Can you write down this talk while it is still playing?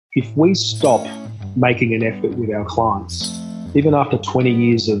if we stop making an effort with our clients, even after 20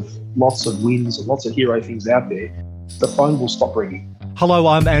 years of lots of wins and lots of hero things out there, the phone will stop ringing. Hello,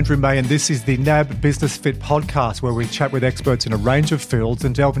 I'm Andrew May, and this is the NAB Business Fit podcast, where we chat with experts in a range of fields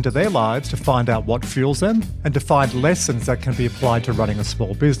and delve into their lives to find out what fuels them and to find lessons that can be applied to running a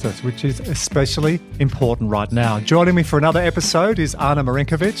small business, which is especially important right now. Joining me for another episode is Ana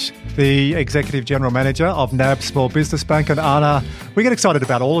Marinkovic, the Executive General Manager of NAB Small Business Bank. And Ana, we get excited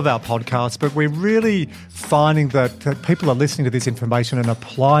about all of our podcasts, but we're really finding that people are listening to this information and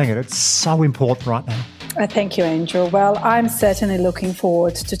applying it. It's so important right now. Thank you, Andrew. Well, I'm certainly looking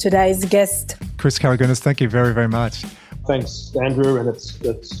forward to today's guest. Chris Karagounis, thank you very, very much. Thanks, Andrew, and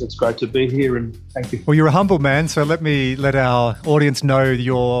it's great to be here, and thank you. Well, you're a humble man, so let our audience know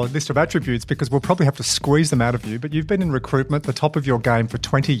your list of attributes, because we'll probably have to squeeze them out of you. But you've been in recruitment, the top of your game for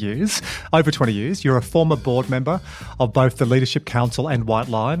 20 years, over 20 years. You're a former board member of both the Leadership Council and White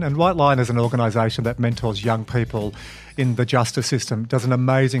Line. And White Line is an organisation that mentors young people in the justice system. Does an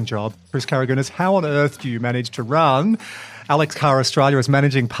amazing job. Chris Karagounis, how on earth do you manage to run Alex Carr Australia as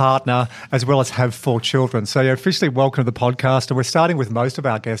managing partner, as well as have 4 children? So you're officially welcome to the podcast. And we're starting with most of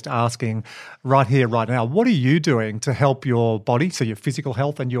our guests asking right here, right now, what are you doing to help your body, so your physical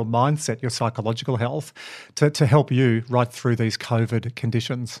health, and your mindset, your psychological health, to help you right through these COVID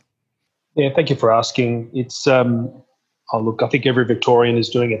conditions? Yeah, thank you for asking. It's, I think every Victorian is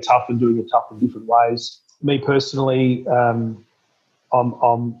doing it tough in different ways. Me personally, I've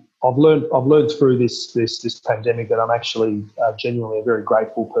learned through this pandemic that I'm actually genuinely a very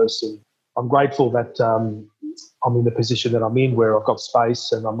grateful person. I'm grateful that I'm in the position that I'm in, where I've got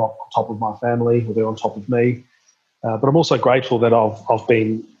space and I'm not on top of my family, or they're on top of me. But I'm also grateful that I've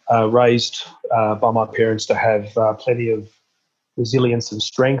been raised by my parents to have plenty of resilience and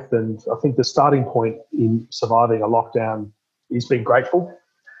strength. And I think the starting point in surviving a lockdown is being grateful,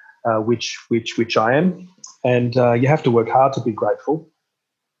 which I am. And you have to work hard to be grateful.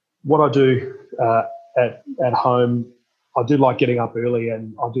 What I do at home, I do like getting up early,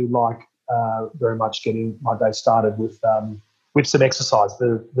 and I do like very much getting my day started with some exercise.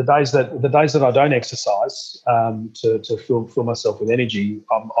 The days that I don't exercise to fill myself with energy,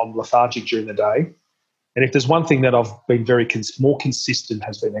 I'm lethargic during the day. And if there's one thing that I've been more consistent,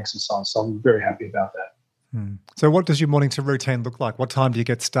 has been exercise. So I'm very happy about that. So what does your morning to routine look like? What time do you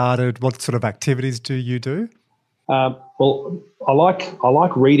get started? What sort of activities do you do? Well, I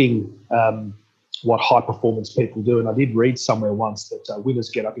like reading what high performance people do, and I did read somewhere once that winners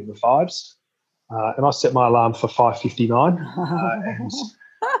get up in the 5s, and I set my alarm for 5:59. And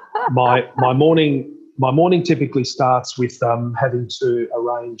my morning typically starts with having to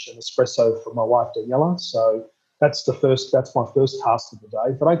arrange an espresso for my wife Daniela. So that's my first task of the day.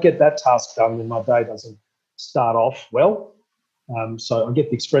 If I don't get that task done, then my day doesn't start off well. So I get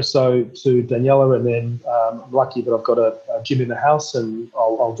the espresso to Daniela, and then I'm lucky that I've got a gym in the house, and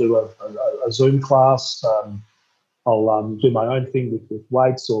I'll do a Zoom class. I'll do my own thing with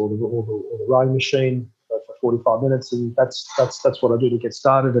weights or the rowing machine for 45 minutes, and that's what I do to get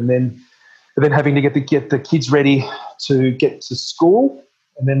started. And then having to get the kids ready to get to school.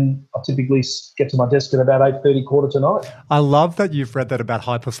 And then I typically get to my desk at about 8:30, 8:45. I love that you've read that about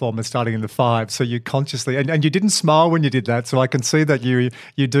high performers starting in the 5. So you consciously, and you didn't smile when you did that. So I can see that you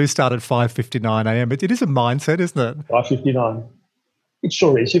do start at 5:59 a.m. But it is a mindset, isn't it? 5:59. It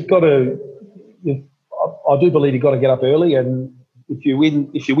sure is. You've got to. I do believe you've got to get up early, and if you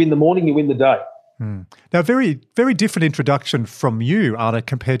win the morning, you win the day. Now, very, very different introduction from you, Ana,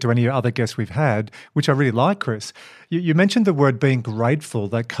 compared to any other guests we've had, which I really like, Chris. You mentioned the word being grateful,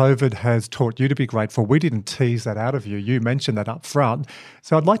 that COVID has taught you to be grateful. We didn't tease that out of you. You mentioned that up front.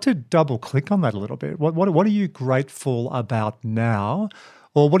 So I'd like to double click on that a little bit. What are you grateful about now,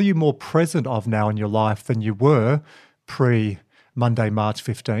 or what are you more present of now in your life than you were pre-Monday, March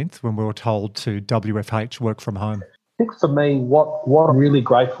 15th, when we were told to WFH, work from home? I think for me, what I'm really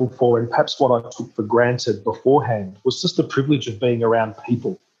grateful for, and perhaps what I took for granted beforehand, was just the privilege of being around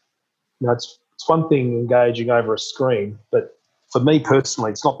people. You know, it's one thing engaging over a screen, but for me personally,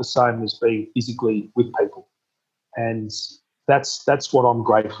 it's not the same as being physically with people. And that's what I'm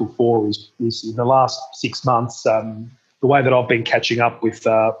grateful for is in the last 6 months, the way that I've been catching up with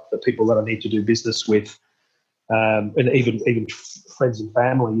the people that I need to do business with, and even friends and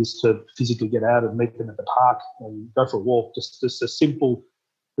family, is to physically get out and meet them at the park and go for a walk. Just the simple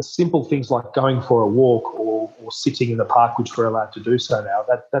things like going for a walk or sitting in the park, which we're allowed to do so now.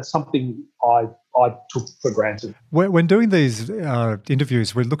 That's something I I took for granted. When doing these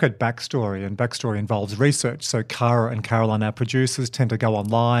interviews, we look at backstory, and backstory involves research. So Cara and Caroline, our producers, tend to go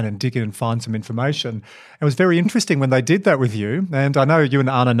online and dig in and find some information. It was very interesting when they did that with you. And I know you and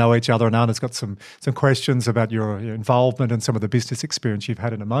Anna know each other, and Anna's got some questions about your involvement and some of the business experience you've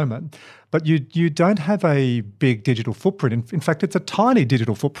had in a moment. But you don't have a big digital footprint. In fact, it's a tiny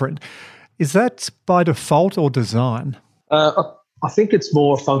digital footprint. Is that by default or design? I think it's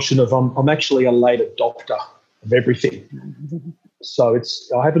more a function of I'm actually a late adopter of everything. So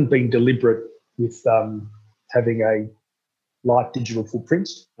I haven't been deliberate with having a light digital footprint.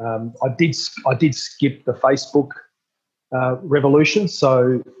 I did skip the Facebook revolution,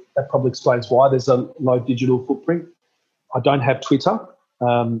 so that probably explains why there's a low digital footprint. I don't have Twitter,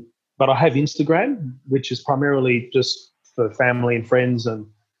 but I have Instagram, which is primarily just for family and friends and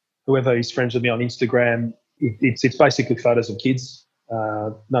whoever is friends with me on Instagram. It's basically photos of kids,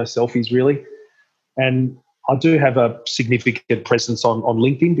 no selfies really. And I do have a significant presence on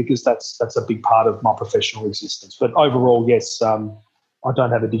LinkedIn because that's a big part of my professional existence. But overall, yes, I don't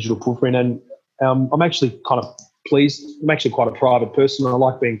have a digital footprint, and I'm actually kind of pleased. I'm actually quite a private person. I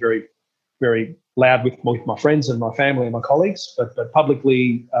like being very, very loud with my friends and my family and my colleagues. But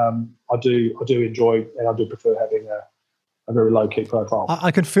publicly, I do enjoy, and I do prefer having a very low-key profile.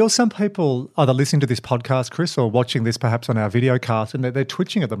 I can feel some people either listening to this podcast, Chris, or watching this perhaps on our video cast, and they're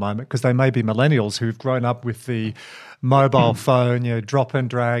twitching at the moment because they may be millennials who've grown up with the mobile phone, drop and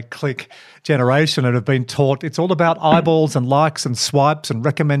drag, click generation, and have been taught it's all about eyeballs and likes and swipes and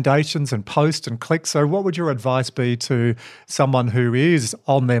recommendations and posts and clicks. So what would your advice be to someone who is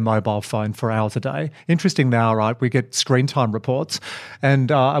on their mobile phone for hours a day? Interesting now, right? We get screen time reports.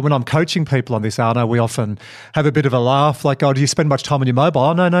 And when I'm coaching people on this, Arno, we often have a bit of a laugh, like, oh, do you spend much time on your mobile?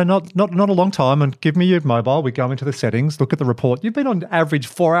 Oh, no, not a long time. And give me your mobile. We go into the settings, look at the report. You've been on average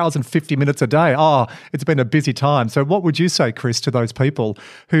 4 hours and 50 minutes a day. Oh, it's been a busy time. So what would you say, Chris, to those people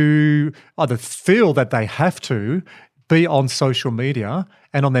who either feel that they have to be on social media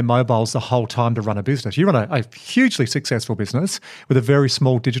and on their mobiles the whole time to run a business? You run a hugely successful business with a very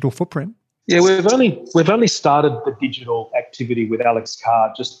small digital footprint. Yeah, we've only started the digital activity with Alex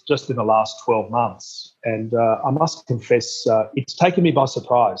Carr just in the last 12 months. And I must confess, it's taken me by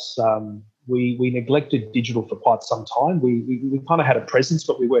surprise. We neglected digital for quite some time. We kind of had a presence,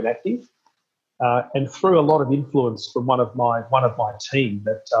 but we weren't active. And through a lot of influence from one of my team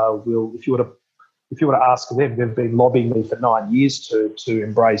that if you were to ask them, they've been lobbying me for 9 years to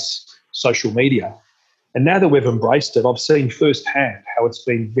embrace social media. And now that we've embraced it, I've seen firsthand how it's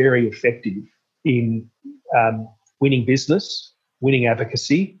been very effective in winning business, winning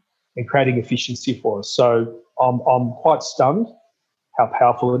advocacy, and creating efficiency for us. So I'm quite stunned how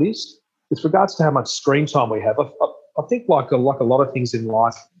powerful it is. With regards to how much screen time we have, I think like a lot of things in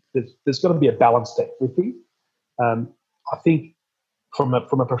life, there's got to be a balanced equity. I think from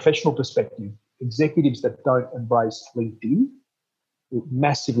a professional perspective, executives that don't embrace LinkedIn,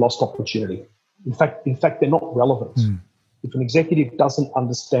 massive lost opportunity. In fact, they're not relevant. If an executive doesn't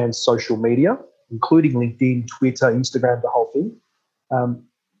understand social media, including LinkedIn, Twitter, Instagram, the whole thing,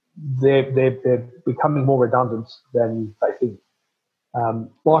 they're becoming more redundant than they think.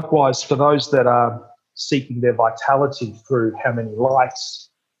 Likewise, for those that are seeking their vitality through how many likes,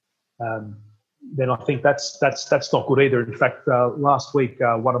 then I think that's not good either. In fact, last week,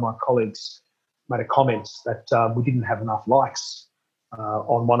 one of my colleagues made a comment that we didn't have enough likes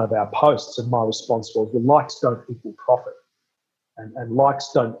on one of our posts, and my response was, well, likes don't equal profit, and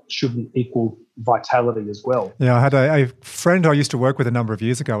likes shouldn't equal vitality as well. Yeah, I had a friend I used to work with a number of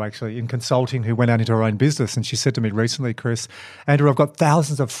years ago, actually, in consulting, who went out into her own business, and she said to me recently, Chris, Andrew, I've got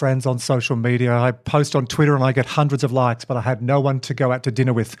thousands of friends on social media. I post on Twitter and I get hundreds of likes, but I had no one to go out to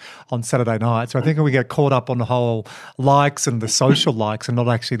dinner with on Saturday night. So I think we get caught up on the whole likes and the social likes and not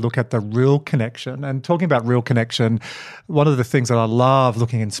actually look at the real connection. And talking about real connection, one of the things that I love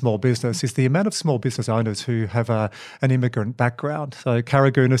looking in small business is the amount of small business owners who have an immigrant background. So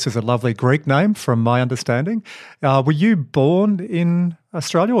Karagounis is a lovely Greek name, from my understanding. Were you born in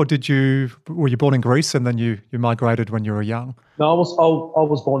Australia, or were you born in Greece and then you migrated when you were young? No, I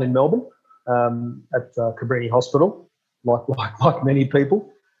was born in Melbourne at Cabrini Hospital, like many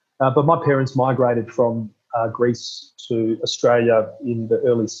people. But my parents migrated from Greece to Australia in the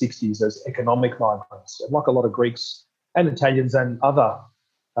early 60s as economic migrants, and like a lot of Greeks and Italians and other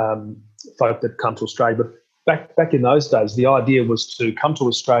folk that come to Australia. But back in those days, the idea was to come to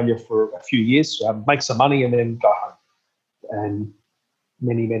Australia for a few years, make some money, and then go home. And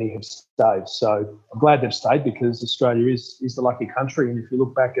many have stayed. So I'm glad they've stayed, because Australia is the lucky country. And if you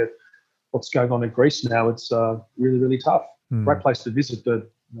look back at what's going on in Greece now, it's really, really tough. Great place to visit,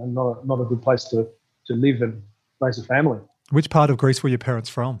 but not a good place to live and raise a family. Which part of Greece were your parents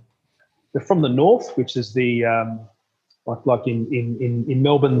from? They're from the north, which is the like in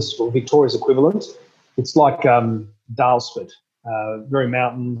Melbourne's or Victoria's equivalent. It's like Dalesford, very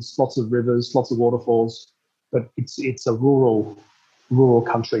mountains, lots of rivers, lots of waterfalls, but it's a rural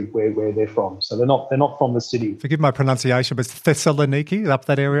country where they're from. So they're not from the city. Forgive my pronunciation, but it's Thessaloniki, up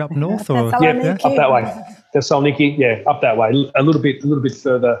that area up north, or up that way. Thessaloniki, up that way, a little bit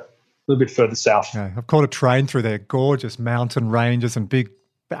further south. Yeah, I've caught a train through there. Gorgeous mountain ranges and big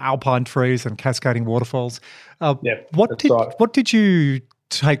alpine trees and cascading waterfalls. What did you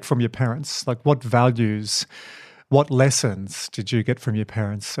take from your parents? Like, what values, what lessons did you get from your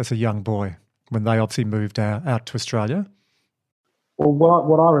parents as a young boy when they obviously moved out to Australia? Well,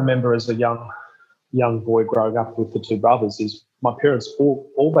 what I remember as a young boy growing up with the two brothers is my parents,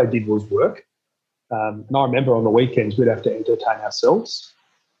 all they did was work. And I remember on the weekends we'd have to entertain ourselves.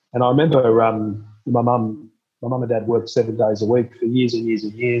 And I remember my mum and dad worked 7 days a week for years and years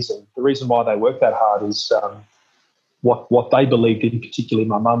and years. And the reason why they worked that hard is what they believed in, particularly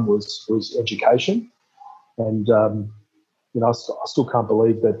my mum, was education. And, I still can't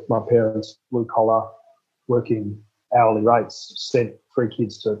believe that my parents, blue-collar, working hourly rates, sent 3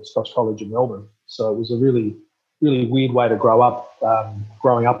 kids to Scotch College in Melbourne. So it was a really, really weird way to grow up,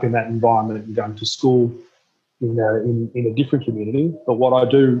 growing up in that environment and going to school in a different community. But what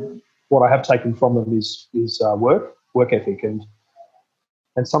I have taken from them is work ethic,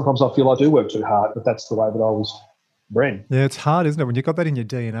 and sometimes I feel I do work too hard, but that's the way that I was bred. Yeah, it's hard, isn't it, when you've got that in your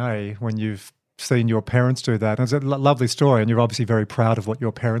DNA, when you've seen your parents do that. And it's a lovely story, and you're obviously very proud of what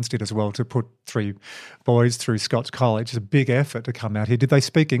your parents did as well to put 3 boys through Scotch College. It's a big effort to come out here. Did they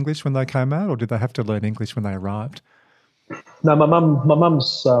speak English when they came out, or did they have to learn English when they arrived? No, my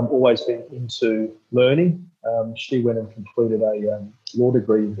mum's always been into learning. She went and completed a law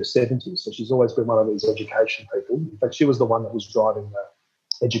degree in her 70s, so she's always been one of these education people. In fact, she was the one that was driving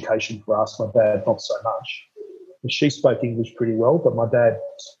the education for us. My dad, not so much. She spoke English pretty well, but my dad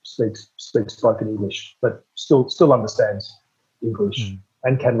speaks broken English, but still understands English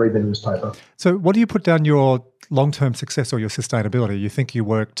and can read the newspaper. So what do you put down your long-term success or your sustainability? You think you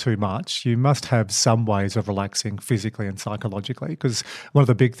work too much. You must have some ways of relaxing physically and psychologically, because one of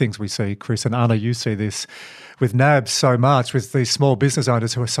the big things we see, Chris, and Anna, you see this with NAB so much, with these small business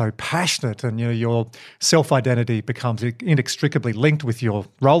owners who are so passionate, and your self-identity becomes inextricably linked with your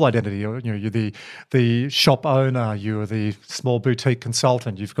role identity. You're the shop owner, you're the small boutique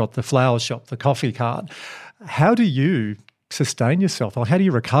consultant, you've got the flower shop, the coffee cart. How do you sustain yourself, or how do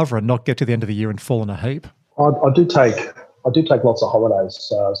you recover and not get to the end of the year and fall in a heap? I do take lots of holidays.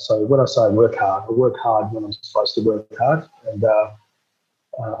 So when I say work hard, I work hard when I'm supposed to work hard. And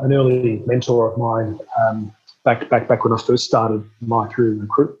an early mentor of mine, back when I first started my career in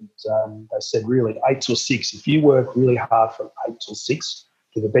recruitment, they said really 8 till 6. If you work really hard from 8 till 6,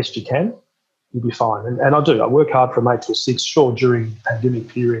 do the best you can, you'll be fine. And I do. I work hard from 8 till 6. Sure, during the pandemic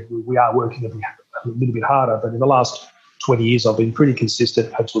period, we are working a little bit harder, but in the last 20 years, I've been pretty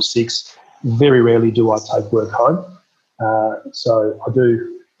consistent 8 till 6. Very rarely do I take work home. So I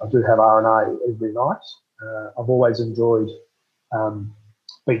do have R&A every night. I've always enjoyed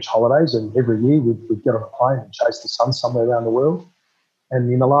beach holidays, and every year we'd get on a plane and chase the sun somewhere around the world.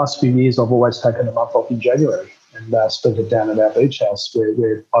 And in the last few years, I've always taken a month off in January and spent it down at our beach house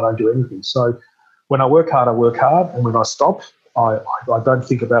where I don't do anything. So when I work hard, and when I stop, I don't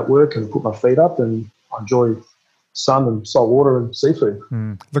think about work and put my feet up and I enjoy sun and salt water and seafood.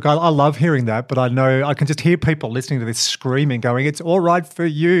 Look, I love hearing that, but I know I can just hear people listening to this screaming, going, it's all right for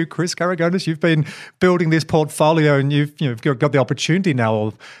you, Chris Karagonis. You've been building this portfolio and you've got the opportunity now,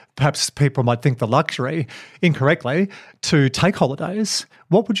 or perhaps people might think the luxury, incorrectly, to take holidays.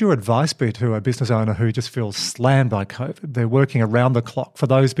 What would your advice be to a business owner who just feels slammed by COVID? They're working around the clock. For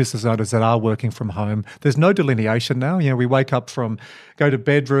those business owners that are working from home, there's no delineation now. We wake up go to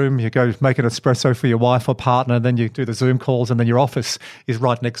bedroom, you go make an espresso for your wife or partner, then you do the Zoom calls, and then your office is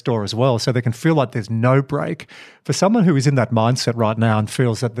right next door as well. So they can feel like there's no break. For someone who is in that mindset right now and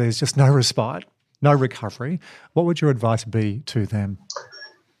feels that there's just no respite, no recovery, what would your advice be to them?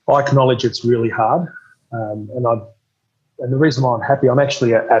 I acknowledge it's really hard, and the reason why I'm happy, I'm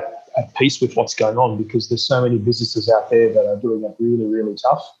actually at peace with what's going on, because there's so many businesses out there that are doing it really, really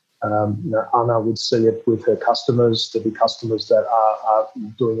tough. Anna would see it with her customers. There'll be customers that are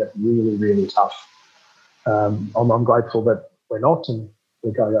doing it really, really tough. I'm grateful that we're not, and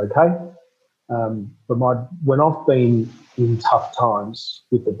we're going okay. But when I've been in tough times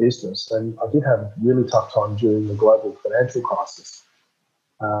with the business, and I did have a really tough time during the global financial crisis,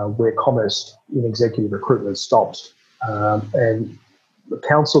 where commerce in executive recruitment stopped. And the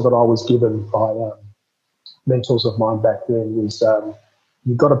counsel that I was given by mentors of mine back then was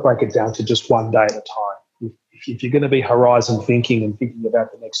you've got to break it down to just one day at a time. If you're going to be horizon thinking and thinking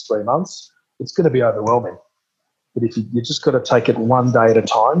about the next 3 months, it's going to be overwhelming. But if you just got to take it one day at a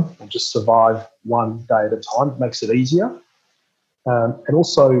time and just survive one day at a time, it makes it easier. And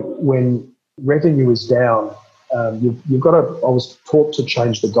also, when revenue is down, you've got to. I was taught to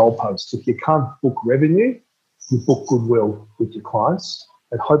change the goalposts. If you can't book revenue, you book goodwill with your clients,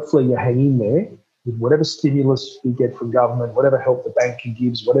 and hopefully you hang in there with whatever stimulus you get from government, whatever help the banking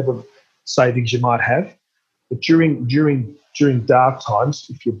gives, whatever savings you might have. But during dark times,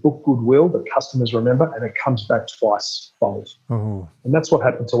 if you book goodwill, the customers remember, and it comes back twice-fold. Oh. And that's what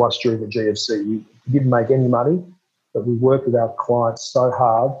happened to us during the GFC. We didn't make any money, but we worked with our clients so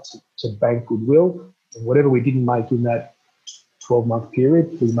hard to bank goodwill, and whatever we didn't make in that 12-month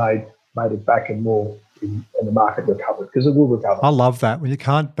period, we made it back and more, and the market recovered, because it will recover. I love that. When you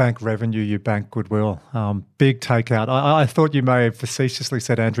can't bank revenue, you bank goodwill. Big takeout. I thought you may have facetiously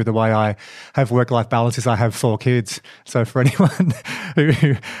said, Andrew, the way I have work-life balance is I have 4 kids. So for anyone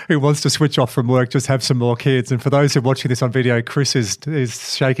who wants to switch off from work, just have some more kids. And for those who are watching this on video, Chris is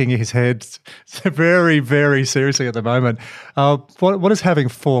shaking his head very, very seriously at the moment. What has having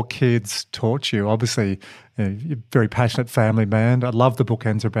 4 kids taught you? Obviously, you're a very passionate family man. I love the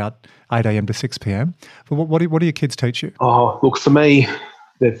bookends about 8 a.m. to 6 p.m. But what do your kids teach you? Oh, look, for me,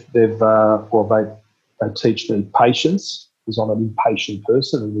 they teach me patience, because I'm an impatient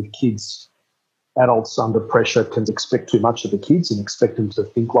person, and with kids, adults under pressure can expect too much of the kids and expect them to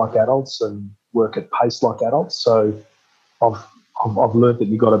think like adults and work at pace like adults. So I've learned that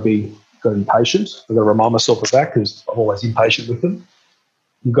you've got to be patient. I've got to remind myself of that, because I'm always impatient with them.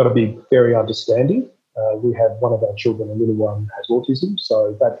 You've got to be very understanding. We have one of our children, a little one, has autism,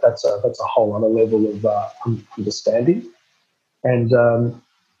 so that's a whole other level of understanding. And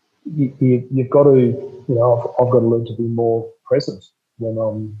you've got to, I've got to learn to be more present when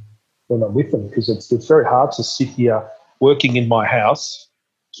I'm with them, because it's very hard to sit here working in my house.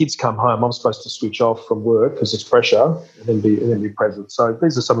 Kids come home, I'm supposed to switch off from work because it's pressure, and then be present. So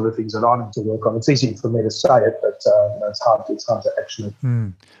these are some of the things that I need to work on. It's easy for me to say it, but it's hard to action it.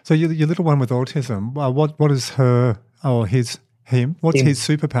 Mm. So your little one with autism, what is him? What's his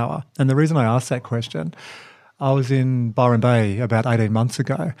superpower? And the reason I asked that question, I was in Byron Bay about 18 months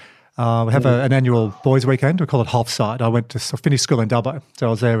ago. We have an annual boys' weekend. We call it Half-Side. I finished school in Dubbo, so I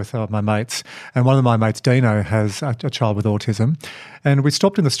was there with my mates. And one of my mates, Dino, has a child with autism. And we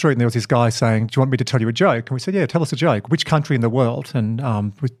stopped in the street, and there was this guy saying, "Do you want me to tell you a joke?" And we said, "Yeah, tell us a joke. Which country in the world?" And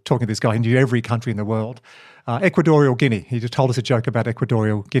we're talking to this guy. He knew every country in the world. Equatorial Guinea. He just told us a joke about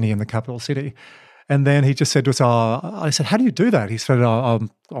Equatorial Guinea in the capital city. And then he just said to us, I said, "How do you do that?" He said,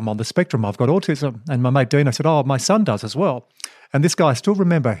 I'm on the spectrum. I've got autism. And my mate Dino said, "Oh, my son does as well." And this guy, I still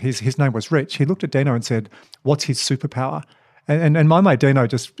remember, his name was Rich. He looked at Dino and said, "What's his superpower?" And my mate Dino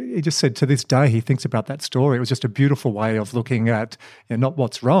just said to this day he thinks about that story. It was just a beautiful way of looking at not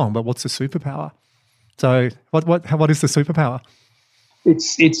what's wrong, but what's the superpower. So what is the superpower?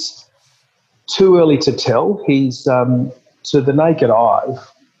 It's too early to tell. He's to the naked eye,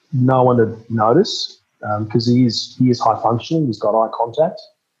 no one would notice, because he is high functioning. He's got eye contact.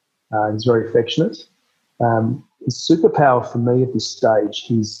 He's very affectionate. His superpower for me at this stage,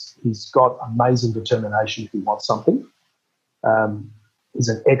 he's got amazing determination if he wants something. He's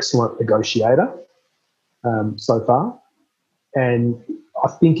an excellent negotiator so far, and I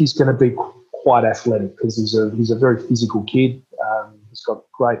think he's going to be quite athletic, because he's a very physical kid. He's got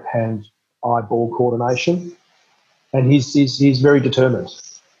great hand-eye ball coordination, and he's very determined.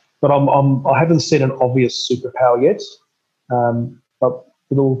 But I haven't seen an obvious superpower yet, but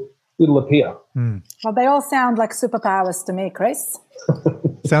it'll appear. Mm. Well, they all sound like superpowers to me, Chris.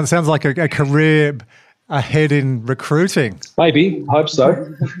 Sounds like a career ahead in recruiting. Maybe, I hope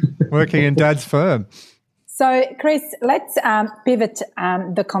so. Working in Dad's firm. So, Chris, let's pivot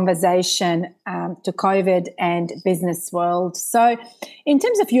the conversation to COVID and business world. So, in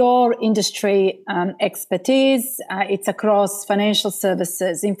terms of your industry expertise, it's across financial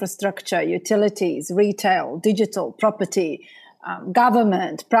services, infrastructure, utilities, retail, digital, property,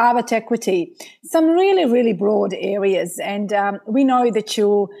 government, private equity, some really, really broad areas. And we know that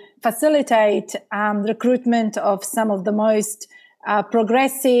you facilitate recruitment of some of the most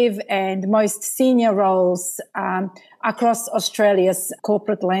progressive and most senior roles across Australia's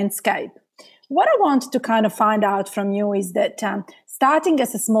corporate landscape. What I want to kind of find out from you is that starting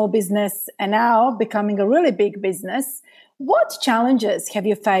as a small business and now becoming a really big business, what challenges have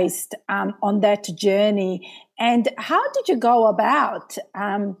you faced on that journey, and how did you go about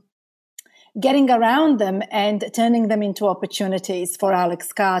getting around them and turning them into opportunities for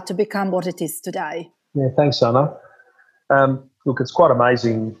Alex Carr to become what it is today? Yeah, thanks, Anna. Look, it's quite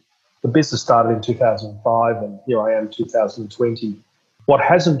amazing. The business started in 2005 and here I am 2020. What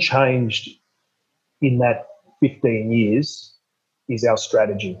hasn't changed in that 15 years is our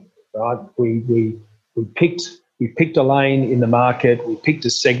strategy, right? We picked a lane in the market, we picked a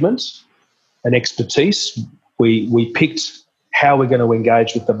segment, an expertise, we picked how we're going to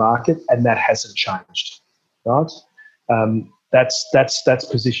engage with the market, and that hasn't changed, right? That's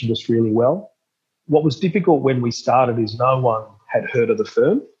positioned us really well. What was difficult when we started is no one had heard of the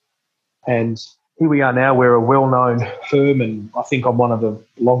firm, and here we are now. We're a well-known firm, and I think I'm one of the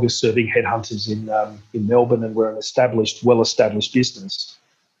longest-serving headhunters in Melbourne, and we're an well-established business.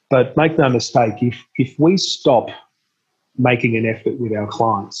 But make no mistake, if we stop making an effort with our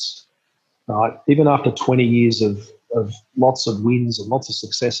clients, right, even after 20 years of lots of wins and lots of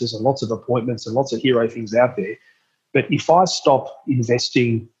successes and lots of appointments and lots of hero things out there, but if I stop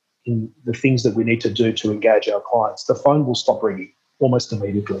investing in the things that we need to do to engage our clients, the phone will stop ringing almost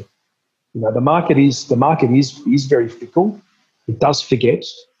immediately. You know, the market is very fickle. It does forget,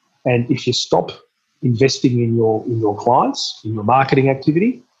 and if you stop investing in your clients, in your marketing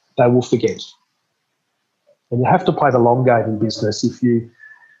activity, they will forget. And you have to play the long game in business. If you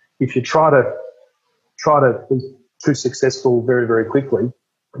try to be too successful very, very quickly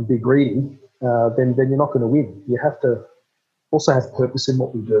and be greedy, then you're not going to win. You have to also have purpose in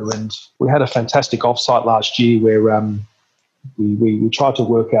what we do. And we had a fantastic offsite last year where we tried to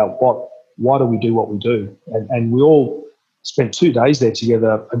work out why do we do what we do, and we all spent 2 days there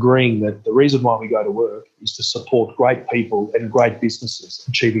together agreeing that the reason why we go to work is to support great people and great businesses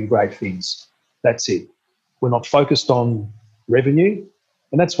achieving great things. That's it. We're not focused on revenue.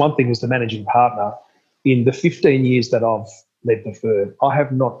 And that's one thing as the managing partner. In the 15 years that I've led the firm, I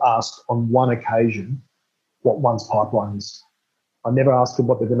have not asked on one occasion what one's pipeline is. I never ask them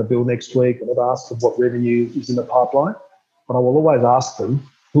what they're going to build next week. I never ask them what revenue is in the pipeline. But I will always ask them,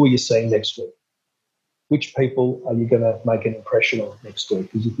 who are you seeing next week? Which people are you going to make an impression on next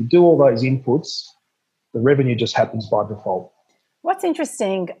week? Because if you do all those inputs, the revenue just happens by default. What's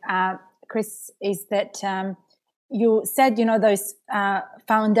interesting, Chris, is that you said, those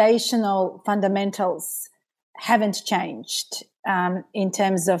foundational fundamentals haven't changed in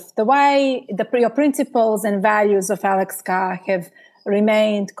terms of the way your principles and values of Alex Carr have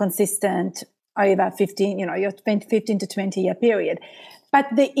remained consistent over 15 to 20 year period. But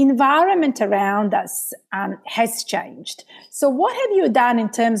the environment around us has changed. So what have you done in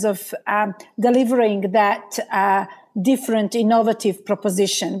terms of delivering that different, innovative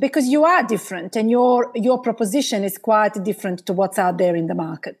proposition? Because you are different and your proposition is quite different to what's out there in the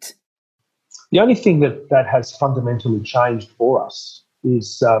market. The only thing that has fundamentally changed for us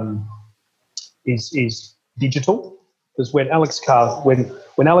is digital. Because when Alex Carr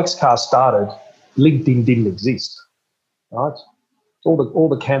started, LinkedIn didn't exist, right? All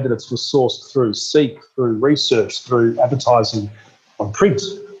the candidates were sourced through Seek, through research, through advertising on print.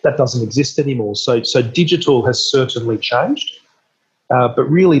 That doesn't exist anymore. So digital has certainly changed. But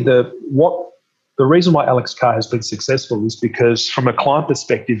really the reason why Alex Carr has been successful is because from a client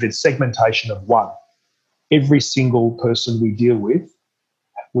perspective, it's segmentation of one. Every single person we deal with,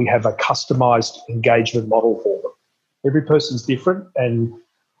 we have a customized engagement model for them. Every person's different, and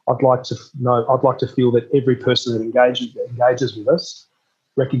I'd like to feel that every person that engages with us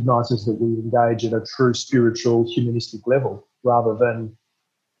recognises that we engage at a true spiritual, humanistic level, rather than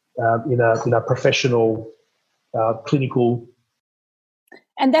in a professional, clinical.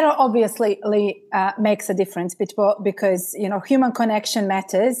 And that obviously makes a difference because human connection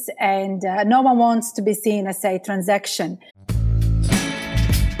matters, and no one wants to be seen as a transaction.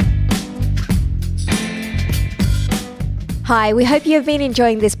 Hi, we hope you have been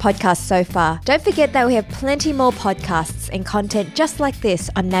enjoying this podcast so far. Don't forget that we have plenty more podcasts and content just like this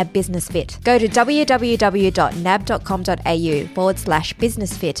on NAB Business Fit. Go to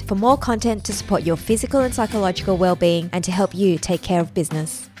www.nab.com.au/businessfit for more content to support your physical and psychological well-being and to help you take care of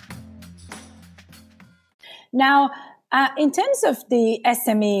business. Now, in terms of the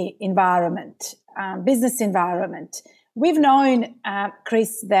SME environment, business environment, we've known,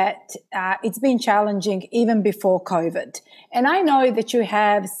 Chris, that it's been challenging even before COVID. And I know that you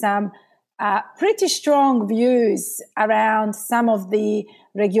have some pretty strong views around some of the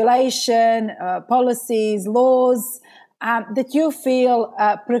regulation, policies, laws that you feel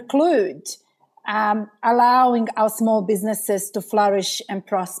preclude allowing our small businesses to flourish and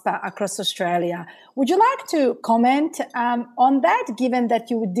prosper across Australia. Would you like to comment on that, given that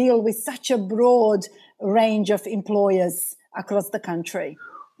you deal with such a broad range of employers across the country?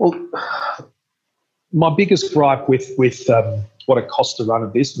 Well, my biggest gripe with what it costs to run a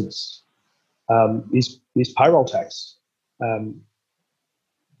business is payroll tax.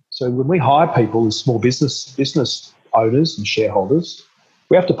 So when we hire people as small business owners and shareholders,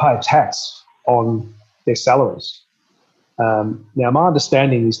 we have to pay a tax on their salaries. Now, my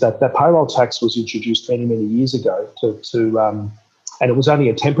understanding is that payroll tax was introduced many, many years ago and it was only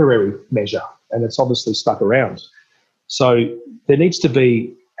a temporary measure, and it's obviously stuck around. So there needs to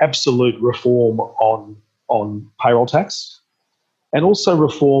be absolute reform on payroll tax and also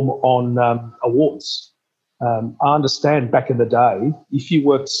reform on awards. I understand back in the day, if you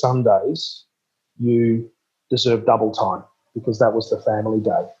worked Sundays, you deserved double time because that was the family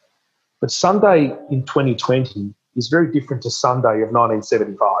day. But Sunday in 2020 is very different to Sunday of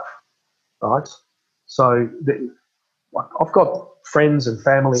 1975, right? So I've got friends and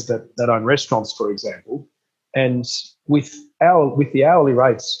family that own restaurants, for example, and with the hourly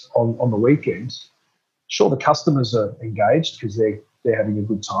rates on the weekends, sure, the customers are engaged because they're having a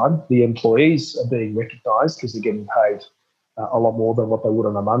good time. The employees are being recognised because they're getting paid a lot more than what they would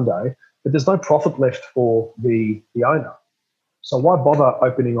on a Monday, but there's no profit left for the owner. So why bother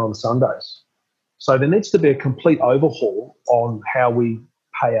opening on Sundays? So there needs to be a complete overhaul on how we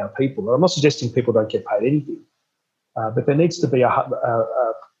pay our people. And I'm not suggesting people don't get paid anything, but there needs to be a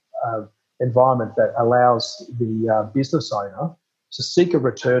environment that allows the business owner to seek a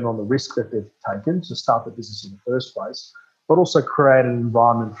return on the risk that they've taken to start the business in the first place, but also create an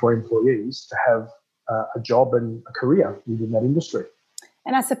environment for employees to have a job and a career within that industry.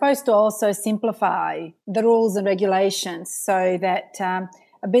 And I suppose to also simplify the rules and regulations so that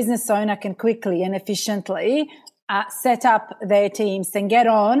a business owner can quickly and efficiently set up their teams and get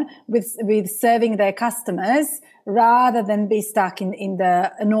on with serving their customers rather than be stuck in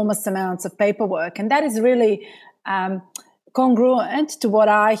the enormous amounts of paperwork. And that is really congruent to what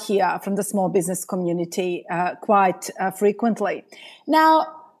I hear from the small business community quite frequently. Now,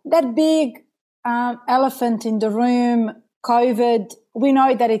 that big elephant in the room, COVID, we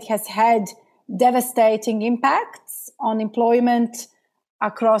know that it has had devastating impacts on employment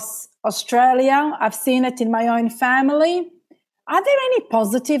across Australia. I've seen it in my own family. Are there any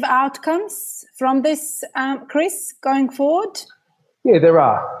positive outcomes from this, Chris, going forward? Yeah, there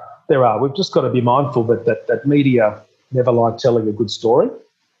are. We've just got to be mindful that media never like telling a good story.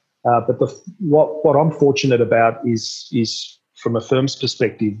 But what I'm fortunate about is from a firm's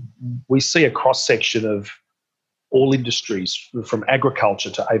perspective, we see a cross-section of all industries, from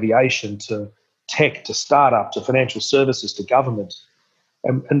agriculture to aviation to tech to startup to financial services to government.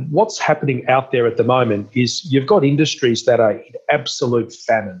 And what's happening out there at the moment is you've got industries that are in absolute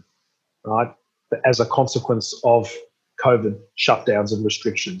famine, right, as a consequence of COVID shutdowns and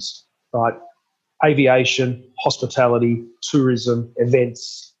restrictions, right? Aviation, hospitality, tourism,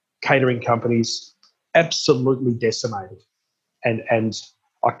 events, catering companies, absolutely decimated. And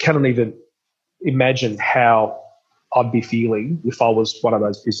I cannot even imagine how I'd be feeling if I was one of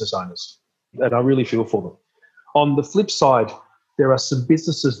those business owners. And I really feel for them. On the flip side, there are some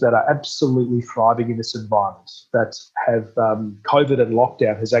businesses that are absolutely thriving in this environment that have COVID and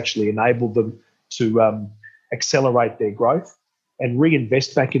lockdown has actually enabled them to accelerate their growth and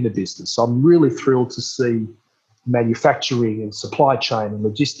reinvest back in the business. So I'm really thrilled to see manufacturing and supply chain and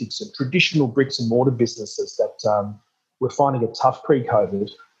logistics and traditional bricks and mortar businesses that were finding it tough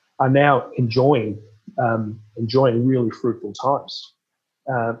pre-COVID are now enjoying really fruitful times.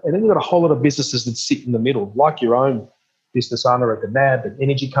 And then you've got a whole lot of businesses that sit in the middle, like your own business owner at the NAB, and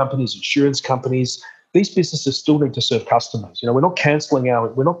energy companies, insurance companies. These businesses still need to serve customers. You know, we're not cancelling our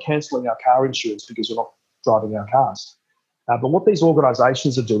car insurance because we're not driving our cars. But what these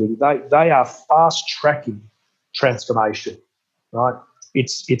organisations are doing, they are fast tracking transformation. Right?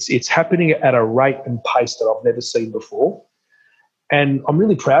 It's happening at a rate and pace that I've never seen before. And I'm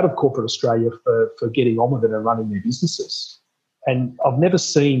really proud of Corporate Australia for getting on with it and running their businesses. And I've never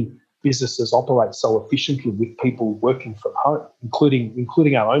seen businesses operate so efficiently with people working from home,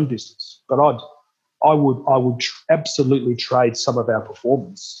 including our own business. But I would absolutely trade some of our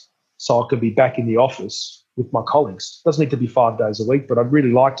performance so I could be back in the office with my colleagues. It doesn't need to be 5 days a week, but I'd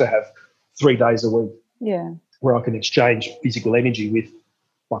really like to have 3 days a week where I can exchange physical energy with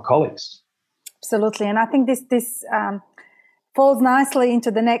my colleagues. Absolutely. And I think this falls nicely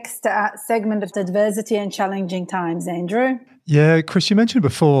into the next segment of adversity and challenging times, Andrew. Yeah, Chris, you mentioned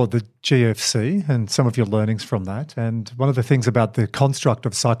before the GFC and some of your learnings from that. And one of the things about the construct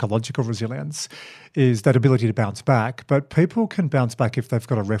of psychological resilience is that ability to bounce back. But people can bounce back if they've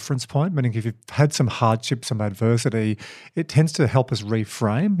got a reference point, meaning if you've had some hardship, some adversity, it tends to help us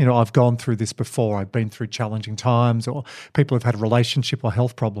reframe. You know, I've gone through this before. I've been through challenging times, or people have had relationship or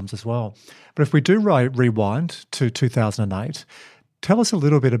health problems as well. But if we do rewind to 2008, tell us a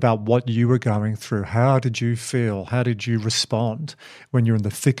little bit about what you were going through. How did you feel? How did you respond when you're in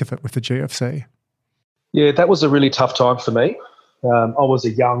the thick of it with the GFC? Yeah, that was a really tough time for me. I was a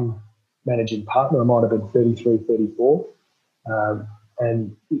young managing partner. I might have been 33, 34.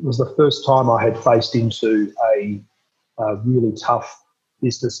 And it was the first time I had faced into a really tough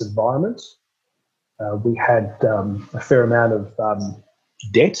business environment. We had a fair amount of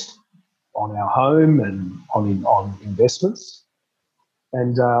debt on our home and on investments.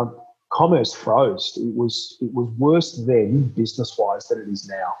 And commerce froze. It was worse then, business-wise, than it is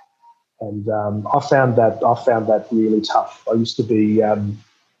now. And I found that really tough. I used to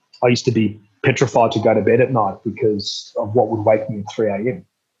be petrified to go to bed at night because of what would wake me at 3 a.m.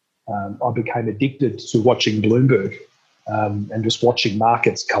 I became addicted to watching Bloomberg and just watching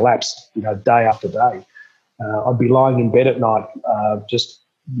markets collapse, day after day. I'd be lying in bed at night, just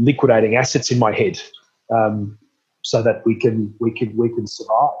liquidating assets in my head. So that we can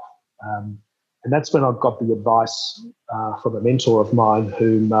survive, and that's when I got the advice from a mentor of mine,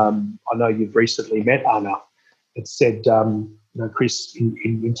 whom I know you've recently met, Anna. It said, Chris,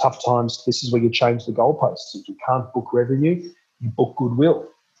 in tough times, this is where you change the goalposts. If you can't book revenue, you book goodwill,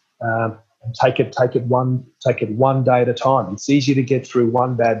 and take it one day at a time. It's easier to get through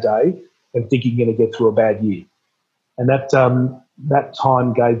one bad day than thinking you're going to get through a bad year, and that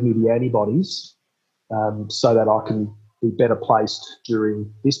time gave me the antibodies. So that I can be better placed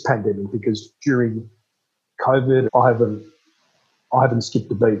during this pandemic, because during COVID, I haven't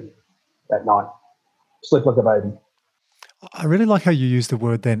skipped a beat that night. Sleep like a baby. I really like how you use the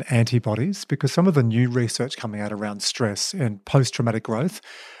word then antibodies, because some of the new research coming out around stress and post-traumatic growth,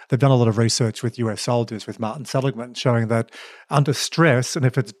 they've done a lot of research with US soldiers, with Martin Seligman, showing that under stress, and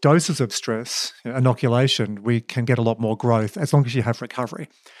if it's doses of stress, inoculation, we can get a lot more growth as long as you have recovery.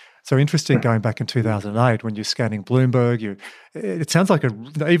 So interesting, going back in 2008 when you're scanning Bloomberg, it sounds like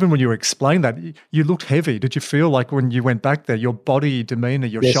even when you explained that, you looked heavy. Did you feel like when you went back there, your body demeanour,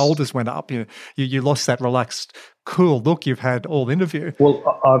 your shoulders went up, you lost that relaxed, cool look you've had all interview? Well,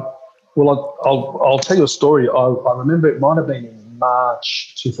 I'll tell you a story. I remember it might have been in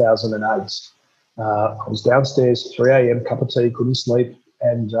March 2008. I was downstairs, 3 a.m., cup of tea, couldn't sleep,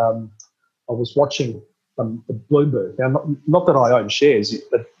 and I was watching the Bloomberg. Now, not that I own shares,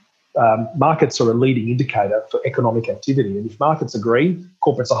 but markets are a leading indicator for economic activity. And if markets are green,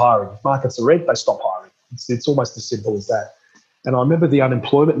 corporates are hiring. If markets are red, they stop hiring. It's almost as simple as that. And I remember the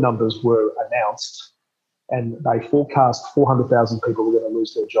unemployment numbers were announced, and they forecast 400,000 people were going to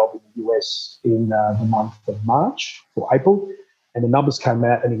lose their job in the US in the month of March or April. And the numbers came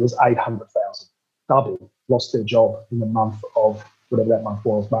out and it was 800,000. Double lost their job in the month of whatever that month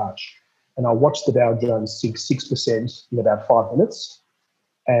was, March. And I watched the Dow Jones sink 6% in about 5 minutes.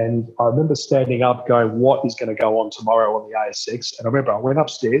 And I remember standing up going, what is going to go on tomorrow on the ASX? And I remember I went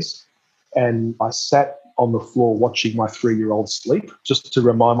upstairs and I sat on the floor watching my 3-year-old sleep, just to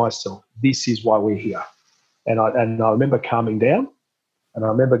remind myself, this is why we're here. And I remember calming down, and I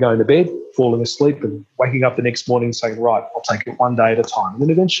remember going to bed, falling asleep, and waking up the next morning saying, right, I'll take it one day at a time. And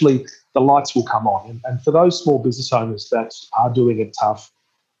then eventually the lights will come on. And for those small business owners that are doing it tough,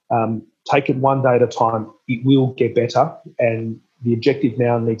 take it one day at a time. It will get better. And the objective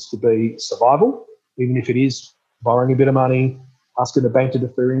now needs to be survival, even if it is borrowing a bit of money, asking the bank to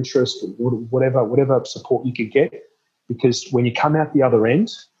defer interest, whatever support you can get. Because when you come out the other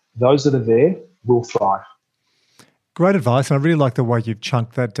end, those that are there will thrive. Great advice, and I really like the way you've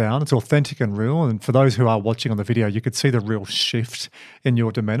chunked that down. It's authentic and real, and for those who are watching on the video, you could see the real shift in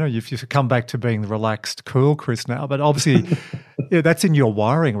your demeanour. You've come back to being the relaxed, cool Chris now, but obviously that's in your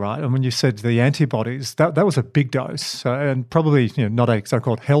wiring, right? And when you said the antibodies, that was a big dose, and probably not a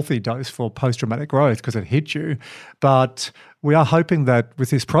so-called healthy dose for post-traumatic growth because it hit you, but we are hoping that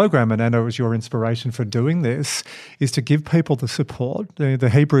with this program, and Anna was your inspiration for doing this, is to give people the support. The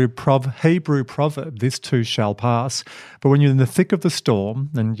Hebrew proverb, this too shall pass. But when you're in the thick of the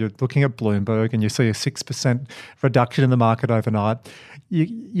storm and you're looking at Bloomberg and you see a 6% reduction in the market overnight,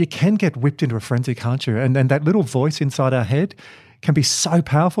 you can get whipped into a frenzy, can't you? And that little voice inside our head can be so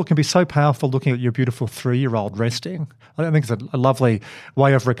powerful. It can be so powerful looking at your beautiful 3-year-old resting. I think it's a lovely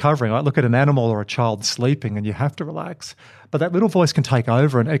way of recovering. I look at an animal or a child sleeping and you have to relax. But that little voice can take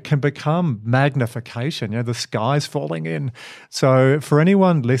over and it can become magnification. The sky's falling in. So for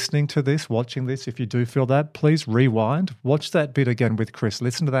anyone listening to this, watching this, if you do feel that, please rewind, watch that bit again with Chris,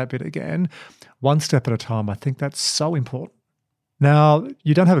 listen to that bit again, one step at a time. I think that's so important. Now,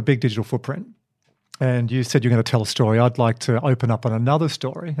 you don't have a big digital footprint. And you said you're going to tell a story. I'd like to open up on another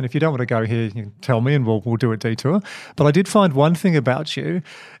story. And if you don't want to go here, you can tell me and we'll do a detour. But I did find one thing about you.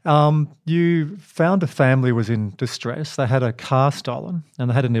 You found a family was in distress. They had a car stolen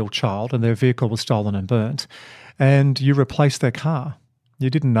and they had an ill child and their vehicle was stolen and burnt. And you replaced their car. You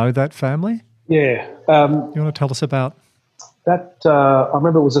didn't know that family? Yeah. You want to tell us about? That I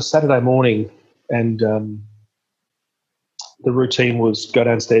remember it was a Saturday morning and the routine was go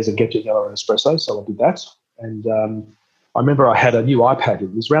downstairs and get your yellow espresso, so I did that. And I remember I had a new iPad.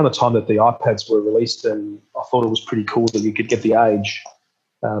 It was around the time that the iPads were released, and I thought it was pretty cool that you could get the age.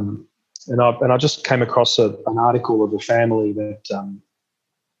 And I just came across an article of a family that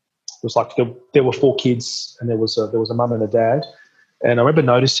it was like there were 4 kids, and there was a mum and a dad. And I remember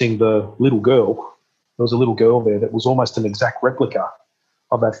noticing the little girl. There was a little girl there that was almost an exact replica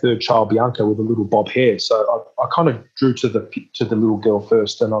of that third child, Bianca, with a little bob hair. So I kind of drew to the little girl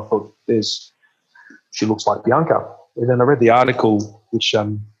first, and I thought, she looks like Bianca. And then I read the article which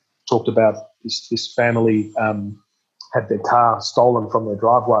talked about this family had their car stolen from their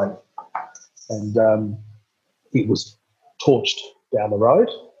driveway, and it was torched down the road,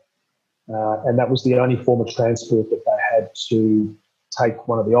 and that was the only form of transport that they had to take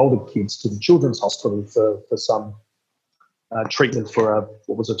one of the older kids to the children's hospital for some treatment for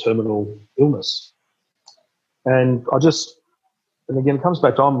what was a terminal illness. And again, it comes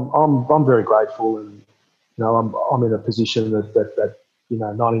back to I'm very grateful, and I'm in a position that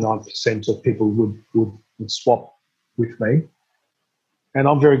 99% of people would swap with me, and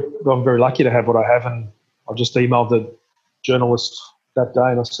I'm very lucky to have what I have. And I just emailed the journalist that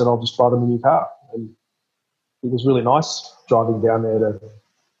day and I said I'll just buy them a new car, and it was really nice driving down there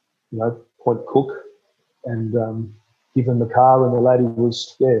to Point Cook and give them the car, and the lady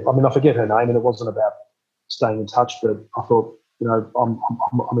was, I forget her name, and it wasn't about staying in touch, but I thought,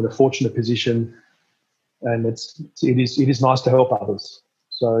 I'm in a fortunate position, and it is nice to help others.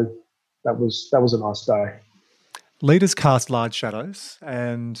 So that was a nice day. Leaders cast large shadows,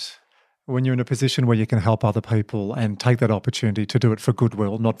 and when you're in a position where you can help other people and take that opportunity to do it for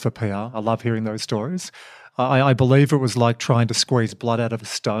goodwill, not for PR, I love hearing those stories. I believe it was like trying to squeeze blood out of a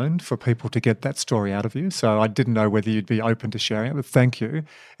stone for people to get that story out of you. So I didn't know whether you'd be open to sharing it, but thank you.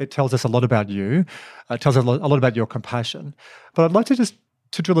 It tells us a lot about you. It tells us a lot about your compassion. But I'd like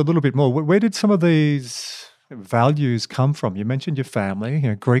to drill a little bit more. Where did some of these values come from? You mentioned your family,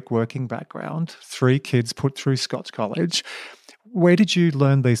 Greek working background, 3 kids put through Scots College. Where did you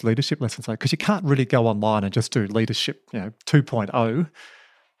learn these leadership lessons? Because you can't really go online and just do leadership 2.0.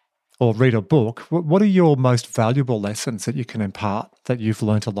 or read a book. What are your most valuable lessons that you can impart that you've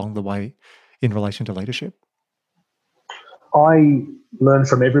learnt along the way in relation to leadership? I learn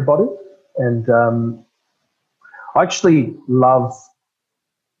from everybody, and I actually love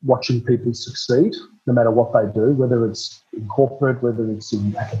watching people succeed, no matter what they do, whether it's in corporate, whether it's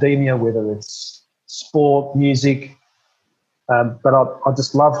in academia, whether it's sport, music. But I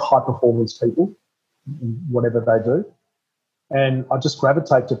just love high-performance people, whatever they do. And I just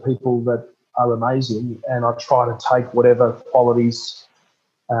gravitate to people that are amazing, and I try to take whatever qualities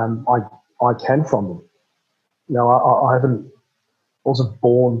I can from them. I wasn't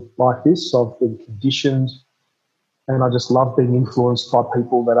born like this. I've been conditioned, and I just love being influenced by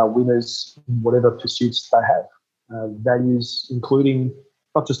people that are winners in whatever pursuits they have. Values, including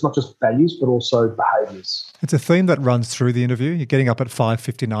not just values, but also behaviours. It's a theme that runs through the interview. You're getting up at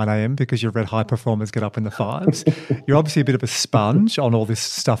 5:59 a.m. because you've read high performers get up in the 5s. You're obviously a bit of a sponge on all this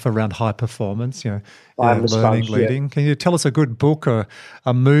stuff around high performance, learning, sponge, leading. Can you tell us a good book or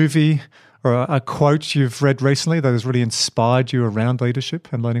a movie or a quote you've read recently that has really inspired you around leadership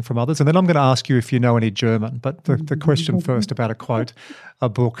and learning from others? And then I'm going to ask you if you know any German, but the question first about a quote, a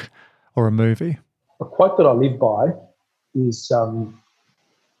book or a movie. A quote that I live by is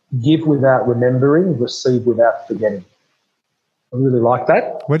give without remembering, receive without forgetting. I really like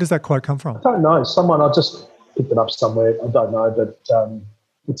that. Where does that quote come from? I don't know. I just picked it up somewhere. I don't know, but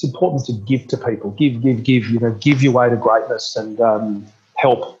it's important to give to people. Give. Give your way to greatness and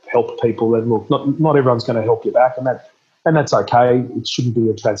help people. And look, not everyone's going to help you back, and that's okay. It shouldn't be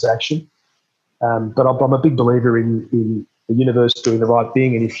a transaction. But I'm a big believer in the universe doing the right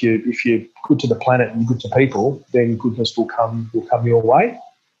thing, and if you're good to the planet and good to people, then goodness will come your way.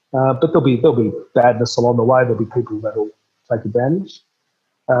 But there'll be badness along the way. There'll be people that'll take advantage.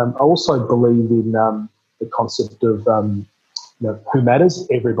 I also believe in the concept of who matters.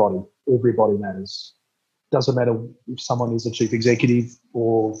 Everybody matters. Doesn't matter if someone is a chief executive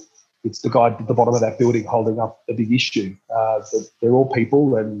or it's the guy at the bottom of that building holding up the big issue. They're all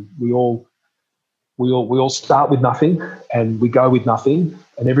people, and we all start with nothing, and we go with nothing,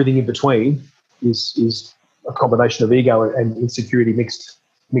 and everything in between is a combination of ego and insecurity mixed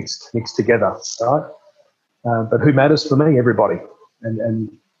together, right? But who matters for me? Everybody.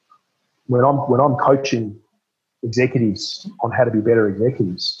 And when I'm coaching executives on how to be better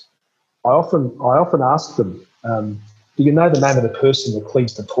executives, I often ask them, do you know the name of the person that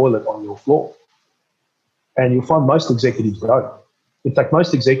cleans the toilet on your floor? And you'll find most executives don't. In fact,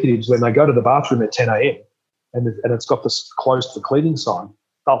 most executives, when they go to the bathroom at 10 a.m. and it's got this closed for cleaning sign,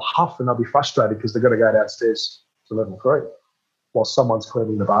 they'll huff and they'll be frustrated because they've got to go downstairs to level 3 while someone's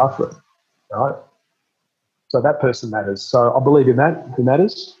cleaning the bathroom, right? So that person matters. So I believe in that. Who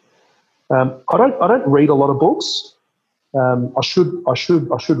matters? I don't read a lot of books. I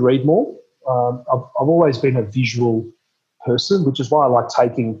should read more. I've always been a visual person, which is why I like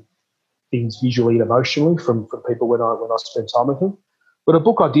taking things visually and emotionally from people when I spend time with them. But a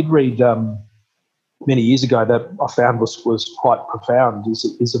book I did read many years ago that I found was quite profound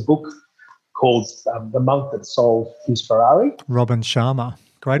is a book called The Monk That Sold His Ferrari. Robin Sharma,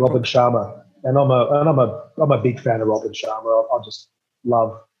 great book. Robin Sharma, and I'm a big fan of Robin Sharma. I just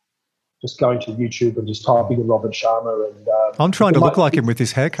love just going to YouTube and just typing in Robin Sharma. And I'm trying to look like him with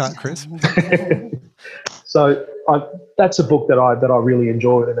this haircut, Chris. So that's a book that I really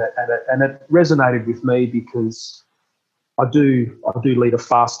enjoyed, and it resonated with me because I do lead a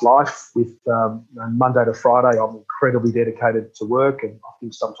fast life. With Monday to Friday, I'm incredibly dedicated to work, and I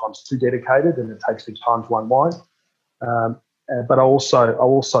think sometimes too dedicated, and it takes me time to unwind. But I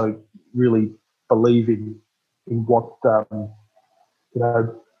also really believe in what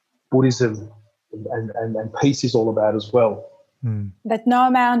Buddhism and peace is all about as well. That no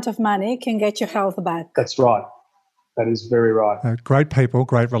amount of money can get your health back. That's right. That is very right. Great people,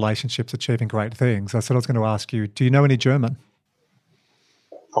 great relationships, achieving great things. I said I was going to ask you, do you know any German?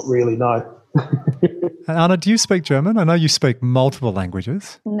 Not really, no. Anna, do you speak German? I know you speak multiple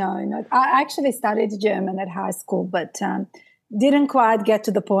languages. No. I actually studied German at high school, but didn't quite get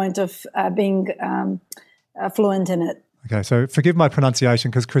to the point of being fluent in it. Okay, so forgive my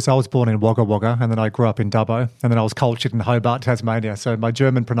pronunciation because, Chris, I was born in Wagga Wagga and then I grew up in Dubbo and then I was cultured in Hobart, Tasmania. So my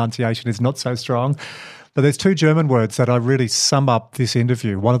German pronunciation is not so strong. But there's 2 German words that I really sum up this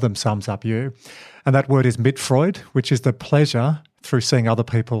interview. One of them sums up you. And that word is Mitfreude, which is the pleasure through seeing other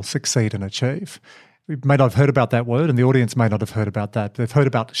people succeed and achieve. You may not have heard about that word, and the audience may not have heard about that. They've heard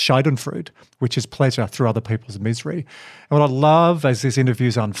about Schadenfreude, which is pleasure through other people's misery. And what I love as this interview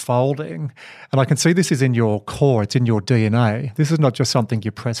is unfolding, and I can see this is in your core, it's in your DNA. This is not just something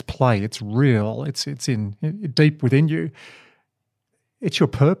you press play. It's real. It's in deep within you. It's your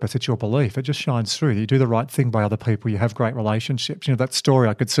purpose, it's your belief. It just shines through. You do the right thing by other people, you have great relationships. You know, that story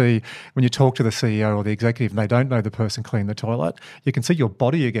I could see when you talk to the CEO or the executive and they don't know the person cleaned the toilet, you can see your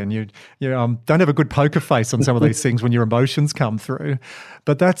body again. You don't have a good poker face on some of these things when your emotions come through.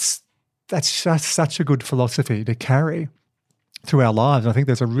 But that's just such a good philosophy to carry through our lives. I think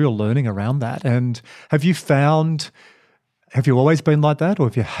there's a real learning around that. And have you always been like that, or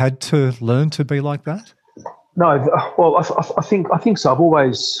have you had to learn to be like that? No, well, I think so. I've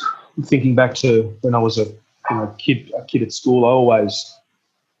always, thinking back to when I was a kid at school, I always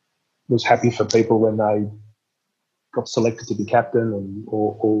was happy for people when they got selected to be captain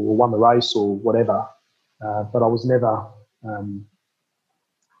or won the race or whatever. But I was never. I'm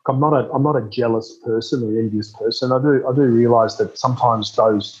not a jealous person or envious person. I do realise that sometimes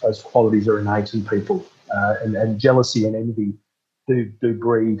those qualities are innate in people, and jealousy and envy do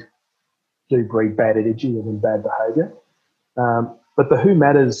breed bad energy and bad behaviour. But the who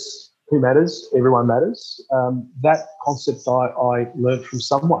matters, everyone matters. That concept I learned from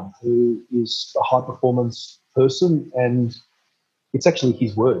someone who is a high performance person, and it's actually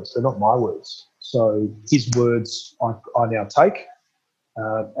his words, they're not my words. So his words I now take,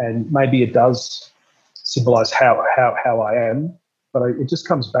 and maybe it does symbolise how I am, but it just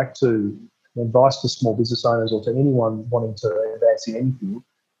comes back to advice to small business owners or to anyone wanting to advance in anything.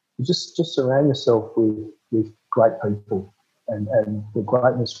 Just surround yourself with great people, and the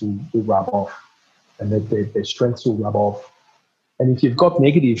greatness will rub off, and their strengths will rub off. And if you've got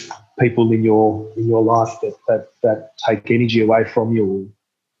negative people in your life that take energy away from you or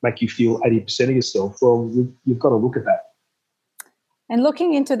make you feel 80% of yourself, well, you've got to look at that. And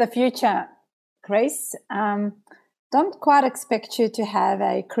looking into the future, Chris. Don't quite expect you to have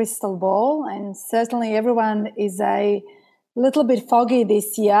a crystal ball, and certainly everyone is a little bit foggy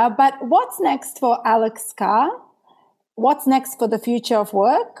this year. But what's next for Alex Carr? What's next for the future of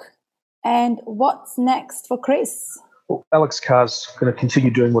work? And what's next for Chris? Well, Alex Carr's going to continue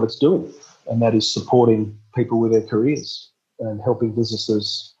doing what it's doing, and that is supporting people with their careers and helping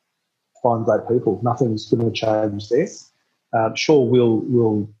businesses find great people. Nothing's going to change there. Sure,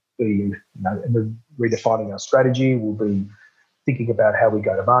 we'll be redefining our strategy. We'll be thinking about how we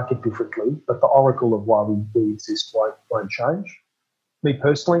go to market differently, but the oracle of why we exist won't change. Me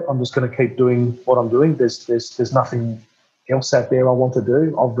personally, I'm just going to keep doing what I'm doing. There's nothing else out there I want to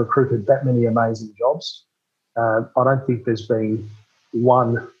do. I've recruited that many amazing jobs. I don't think there's been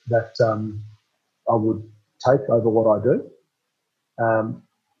one that I would take over what I do. In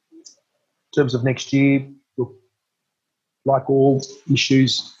terms of next year, look, like all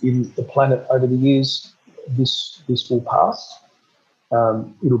issues in the planet over the years, this will pass.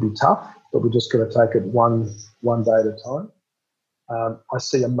 It'll be tough, but we're just going to take it one day at a time. I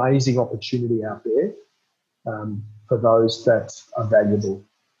see amazing opportunity out there for those that are valuable.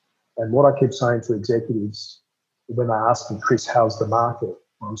 And what I keep saying to executives when they ask me, Chris, how's the market?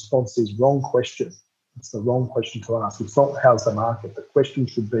 My response is wrong question. It's the wrong question to ask. It's not how's the market. The question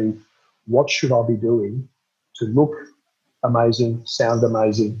should be, what should I be doing to look amazing, sound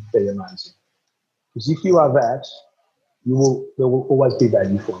amazing, be amazing? Because if you are that, there will always be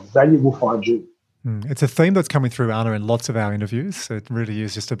value for you. Value will find you. It's a theme that's coming through, Anna, in lots of our interviews. It really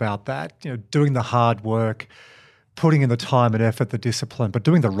is just about that, doing the hard work, putting in the time and effort, the discipline, but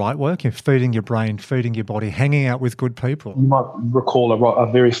doing the right work, feeding your brain, feeding your body, hanging out with good people. You might recall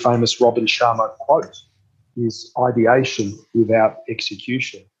a very famous Robin Sharma quote, is ideation without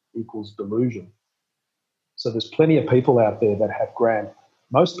execution equals delusion. So there's plenty of people out there that have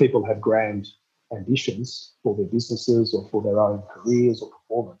most people have grand ambitions for their businesses or for their own careers or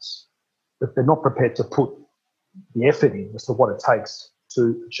performance, but they're not prepared to put the effort in as to what it takes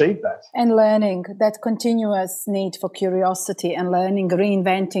to achieve that. And learning, that continuous need for curiosity and learning,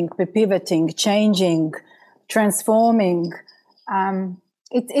 reinventing, pivoting, changing, transforming.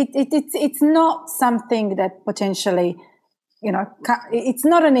 It's not something that potentially, it's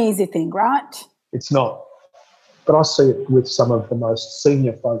not an easy thing, right? It's not. But I see it with some of the most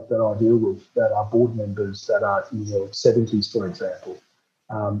senior folk that I deal with that are board members that are in their 70s, for example.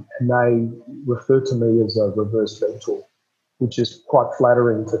 And they refer to me as a reverse mentor, which is quite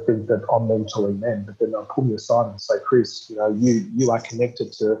flattering to think that I'm mentoring them. But then they'll pull me aside and say, Chris, you are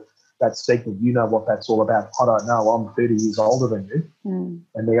connected to that segment. You know what that's all about. I don't know. I'm 30 years older than you.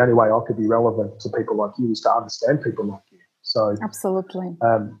 And the only way I could be relevant to people like you is to understand people like you. So absolutely.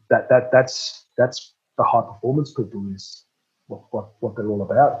 That's the high performance people is what they're all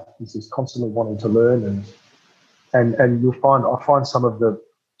about. Is just constantly wanting to learn and you'll find I find some of the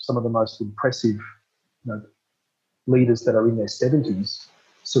most impressive leaders that are in their 70s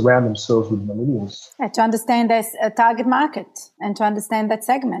surround themselves with millennials. Yeah, to understand their target market and to understand that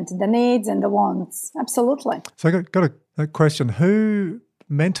segment, the needs and the wants. Absolutely. So I got a question. Who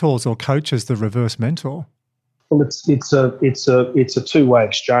mentors or coaches the reverse mentor? Well, it's a two-way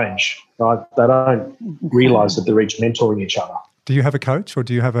exchange, right? They don't realise that they're each mentoring each other. Do you have a coach or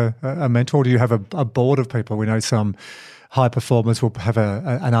do you have a mentor? Do you have a board of people? We know some high performers will have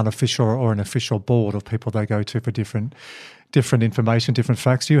an unofficial or an official board of people they go to for different information, different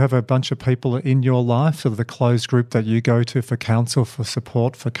facts. Do you have a bunch of people in your life, sort of the closed group that you go to for counsel, for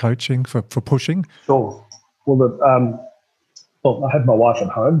support, for coaching, for pushing? Sure. Well, I have my wife at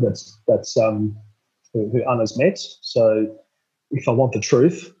home. That's who Anna's met. So if I want the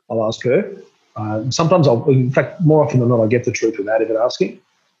truth, I'll ask her. Sometimes in fact, more often than not, I get the truth without even asking.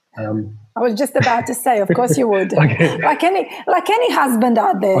 I was just about to say, of course you would. like any husband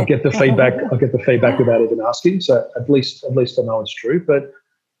out there. I get the feedback without even asking. So at least I know it's true. But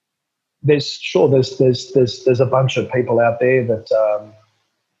there's a bunch of people out there that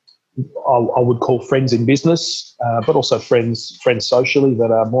I would call friends in business, but also friends socially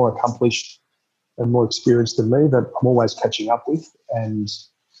that are more accomplished and more experienced than me that I'm always catching up with and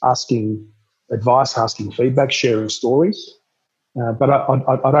asking advice, asking feedback, sharing stories. But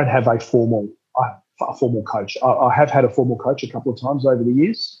I don't have a formal coach. I have had a formal coach a couple of times over the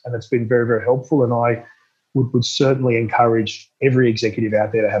years, and it's been very, very helpful. And I would certainly encourage every executive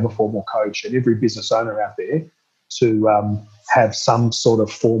out there to have a formal coach and every business owner out there to have some sort of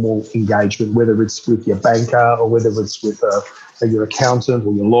formal engagement, whether it's with your banker or whether it's with your accountant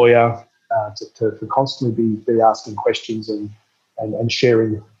or your lawyer, to constantly be asking questions and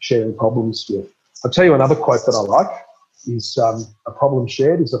sharing problems with. I'll tell you another quote that I like is a problem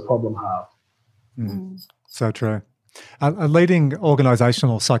shared is a problem halved. So true. A leading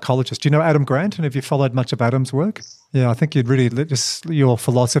organisational psychologist. Do you know Adam Grant? And have you followed much of Adam's work? Yeah, I think you'd really just your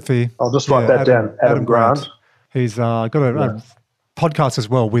philosophy. I'll just write that down. Adam Grant. He's got a podcast as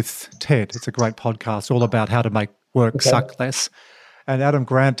well with TED. It's a great podcast all about how to make work suck less. And Adam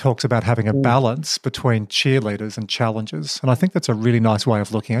Grant talks about having a balance between cheerleaders and challengers. And I think that's a really nice way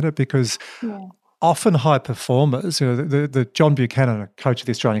of looking at it because often high performers, the John Buchanan, a coach of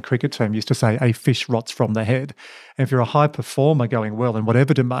the Australian cricket team, used to say, a fish rots from the head. And if you're a high performer going well in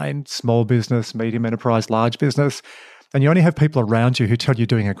whatever domain, small business, medium enterprise, large business, and you only have people around you who tell you you're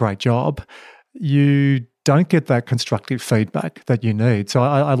doing a great job, you don't get that constructive feedback that you need. So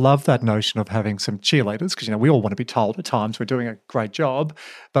I love that notion of having some cheerleaders because, we all want to be told at times we're doing a great job,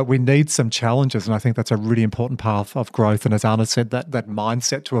 but we need some challenges. And I think that's a really important path of growth. And as Anna said, that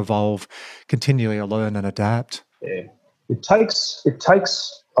mindset to evolve, continually learn and adapt. Yeah. It takes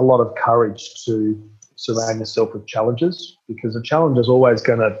a lot of courage to surround yourself with challenges because a challenge is always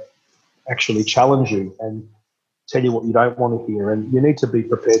going to actually challenge you and tell you what you don't want to hear. And you need to be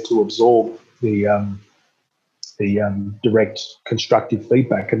prepared to absorb the direct constructive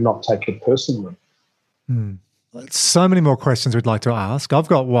feedback and not take it personally. So many more questions we'd like to ask. I've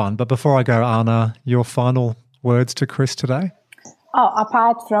got one, but before I go, Anna, your final words to Chris today?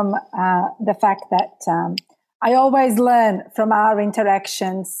 Apart from the fact that I always learn from our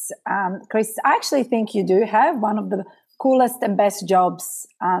interactions, Chris, I actually think you do have one of the coolest and best jobs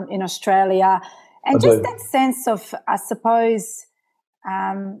in Australia. And just that sense of, I suppose,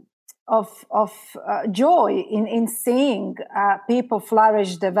 of joy in seeing people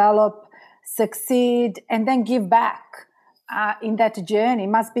flourish, develop, succeed, and then give back in that journey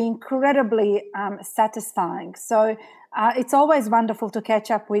must be incredibly satisfying. So it's always wonderful to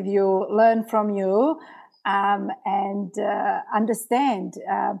catch up with you, learn from you, and understand,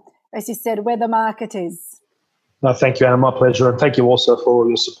 as you said, where the market is. No, thank you, Anna. My pleasure, and thank you also for all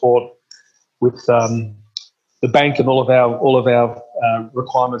your support with the bank and all of our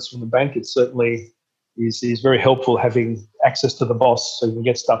requirements from the bank. It certainly is very helpful having access to the boss so you can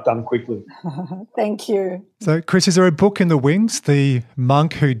get stuff done quickly. Thank you. So, Chris, is there a book in the wings, The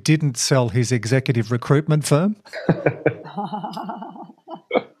Monk Who Didn't Sell His Executive Recruitment Firm?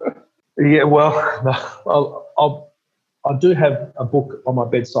 Yeah, well, I do have a book on my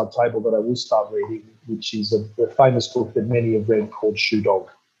bedside table that I will start reading, which is a famous book that many have read called Shoe Dog.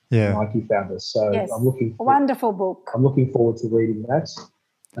 Yeah, Nike founders. So yes, I'm wonderful book. I'm looking forward to reading that.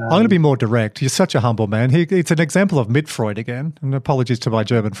 I'm going to be more direct. You're such a humble man. It's an example of Mitfreud again. And apologies to my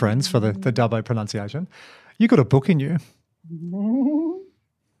German friends for the Dubbo pronunciation. You got a book in you.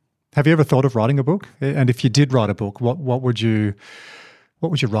 Have you ever thought of writing a book? And if you did write a book, what would you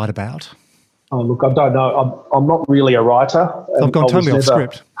write about? Oh, look, I don't know. I'm not really a writer. I've gone totally off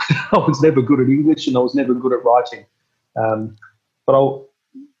script. I was never good at English, and I was never good at writing. But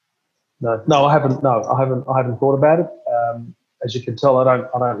I haven't thought about it. As you can tell, I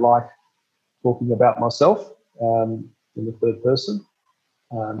don't like talking about myself in the third person.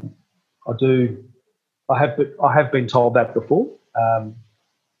 I have been told that before.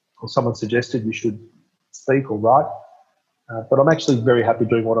 Or someone suggested you should speak or write. But I'm actually very happy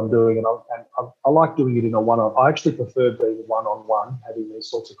doing what I'm doing, and I like doing it in a one-on. I actually prefer being one-on-one, having these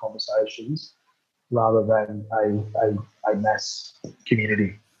sorts of conversations, rather than a mass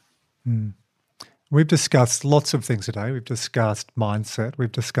community. We've discussed lots of things today. We've discussed mindset.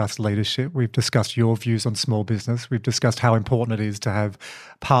 We've discussed leadership. We've discussed your views on small business. We've discussed how important it is to have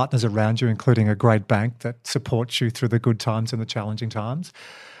partners around you, including a great bank that supports you through the good times and the challenging times.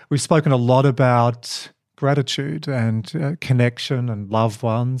 We've spoken a lot about gratitude and connection and loved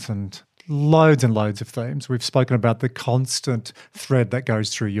ones and loads of themes. We've spoken about the constant thread that goes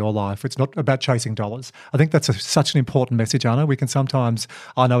through your life. It's not about chasing dollars. I think that's such an important message, Anna. We can sometimes,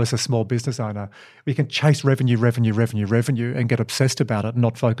 I know as a small business owner, we can chase revenue and get obsessed about it and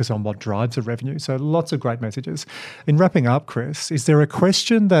not focus on what drives the revenue. So lots of great messages. In wrapping up, Chris, is there a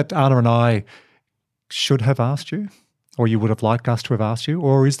question that Anna and I should have asked you or you would have liked us to have asked you?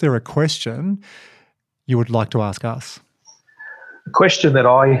 Or is there a question you would like to ask us? A question that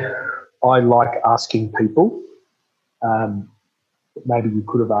I like asking people, maybe you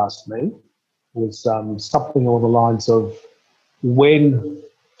could have asked me, was something along the lines of, when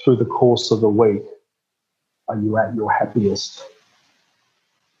through the course of the week are you at your happiest?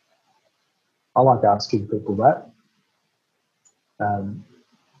 I like asking people that. And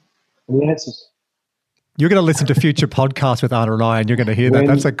the answer's... You're going to listen to future podcasts with Anna and I, and you're going to hear that.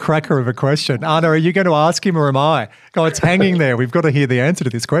 That's a cracker of a question. Anna, are you going to ask him or am I? Go, it's hanging there. We've got to hear the answer to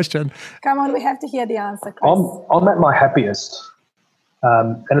this question. Come on, we have to hear the answer, Chris. I'm at my happiest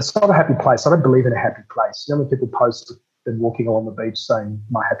And it's not a happy place. I don't believe in a happy place. You know, when people post them walking along the beach saying,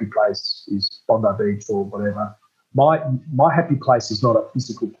 my happy place is Bondi Beach or whatever. My happy place is not a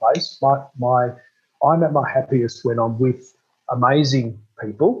physical place. I'm at my happiest when I'm with amazing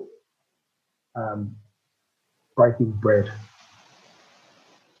people, breaking bread.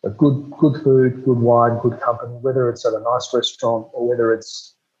 So good food, good wine, good company, whether it's at a nice restaurant or whether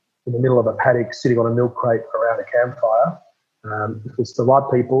it's in the middle of a paddock sitting on a milk crate around a campfire. If it's the right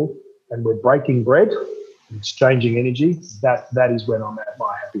people and we're breaking bread, exchanging energy, that is when I'm at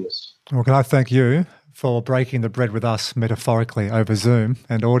my happiest. Well, can I thank you for breaking the bread with us metaphorically over Zoom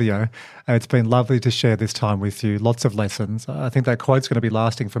and audio. It's been lovely to share this time with you. Lots of lessons. I think that quote's going to be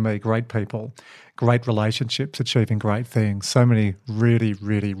lasting for me. Great people, great relationships, achieving great things. So many really,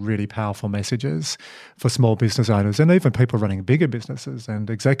 really, really powerful messages for small business owners and even people running bigger businesses and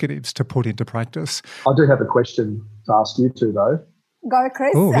executives to put into practice. I do have a question to ask you two, though. Go,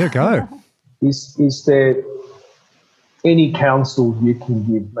 Chris. Oh, yeah, go. Is there any counsel you can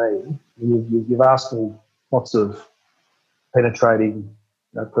give me? You've asked me lots of penetrating,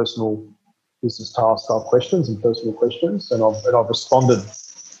 personal business style questions and personal questions, and I've responded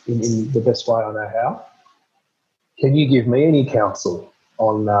in the best way I know how. Can you give me any counsel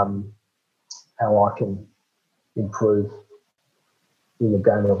on how I can improve in the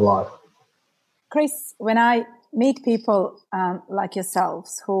game of life? Chris, when I meet people like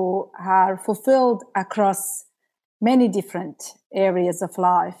yourselves who are fulfilled across many different areas of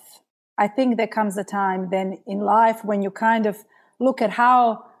life, I think there comes a time then in life when you kind of look at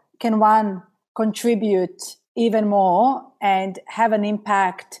how can one contribute even more and have an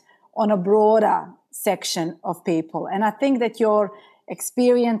impact on a broader section of people. And I think that your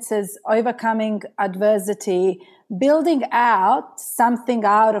experiences, overcoming adversity, building out something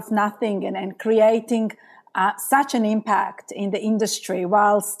out of nothing and creating such an impact in the industry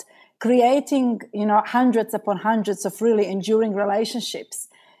whilst creating, hundreds upon hundreds of really enduring relationships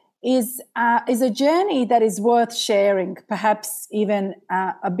is a journey that is worth sharing, perhaps even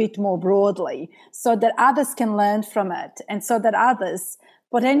a bit more broadly, so that others can learn from it and so that others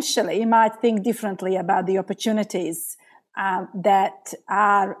potentially might think differently about the opportunities that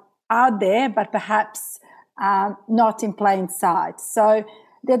are out there, but perhaps not in plain sight. So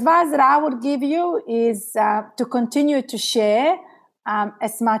the advice that I would give you is to continue to share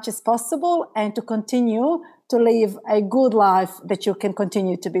as much as possible and to continue to live a good life that you can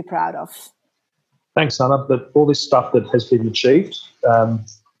continue to be proud of. Thanks, Anna. But all this stuff that has been achieved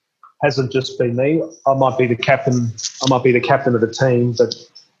hasn't just been me. I might be the captain of the team, but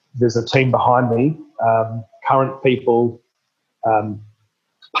there's a team behind me, current people,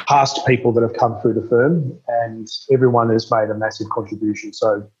 past people that have come through the firm, and everyone has made a massive contribution.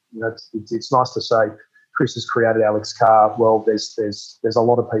 So it's nice to say Chris has created Alex Carr. Well, there's a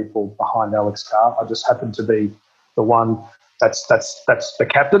lot of people behind Alex Carr. I just happen to be the one that's the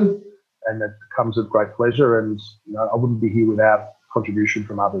captain, and that comes with great pleasure. And I wouldn't be here without contribution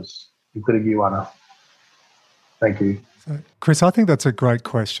from others, including you, Anna. Thank you. So, Chris, I think that's a great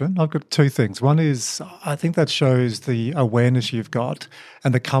question. I've got two things. One is I think that shows the awareness you've got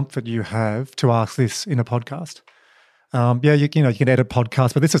and the comfort you have to ask this in a podcast. You can edit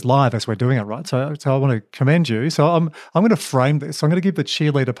podcasts, but this is live as we're doing it, right? So I want to commend you. So I'm going to frame this. I'm going to give the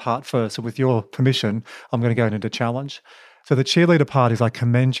cheerleader part first. So with your permission, I'm going to go into challenge. So the cheerleader part is I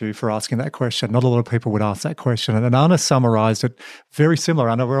commend you for asking that question. Not a lot of people would ask that question. And Anna summarised it very similar.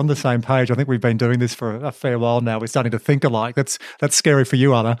 Anna, we're on the same page. I think we've been doing this for a fair while now. We're starting to think alike. That's scary for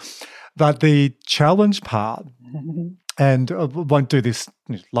you, Anna. But the challenge part, and I won't do this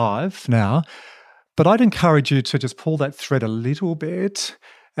live now, but I'd encourage you to just pull that thread a little bit,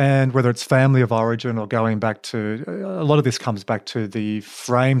 and whether it's family of origin or going back to, a lot of this comes back to the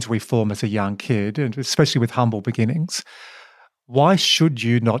frames we form as a young kid, and especially with humble beginnings. Why should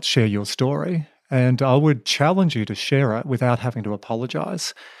you not share your story? And I would challenge you to share it without having to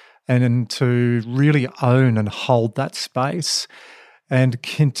apologise, and to really own and hold that space and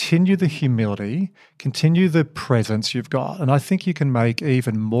continue the humility, continue the presence you've got. And I think you can make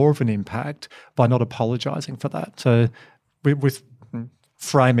even more of an impact by not apologising for that. So with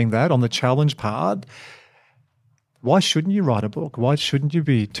framing that on the challenge part, why shouldn't you write a book? Why shouldn't you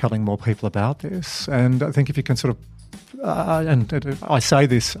be telling more people about this? And I think if you can sort of, and I say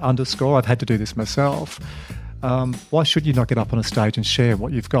this underscore, I've had to do this myself, why should you not get up on a stage and share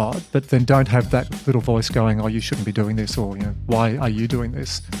what you've got, but then don't have that little voice going, oh, you shouldn't be doing this, or why are you doing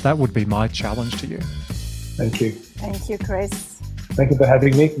this? That would be my challenge to you. Thank you. Thank you, Chris. Thank you for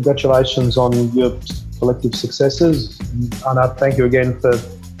having me. Congratulations on your collective successes. Anna, thank you again for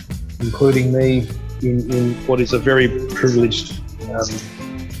including me in what is a very privileged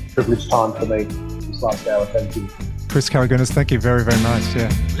privileged time for me this last hour. Thank you. Chris Karagounis, thank you very, very much. Yeah.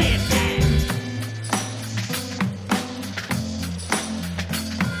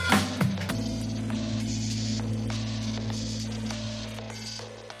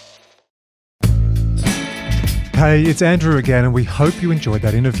 Hey, it's Andrew again, and we hope you enjoyed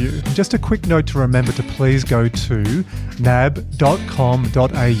that interview. And just a quick note to remember to please go to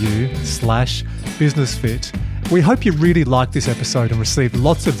nab.com.au/businessfit. We hope you really liked this episode and received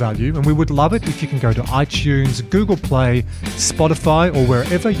lots of value, and we would love it if you can go to iTunes, Google Play, Spotify, or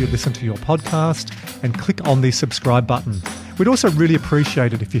wherever you listen to your podcast and click on the subscribe button. We'd also really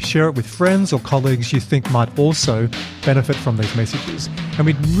appreciate it if you share it with friends or colleagues you think might also benefit from these messages. And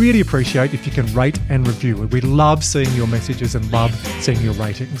we'd really appreciate if you can rate and review it. We love seeing your messages and love seeing your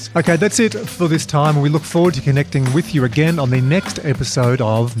ratings. Okay, that's it for this time. We look forward to connecting with you again on the next episode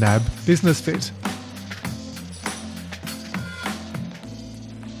of NAB Business Fit.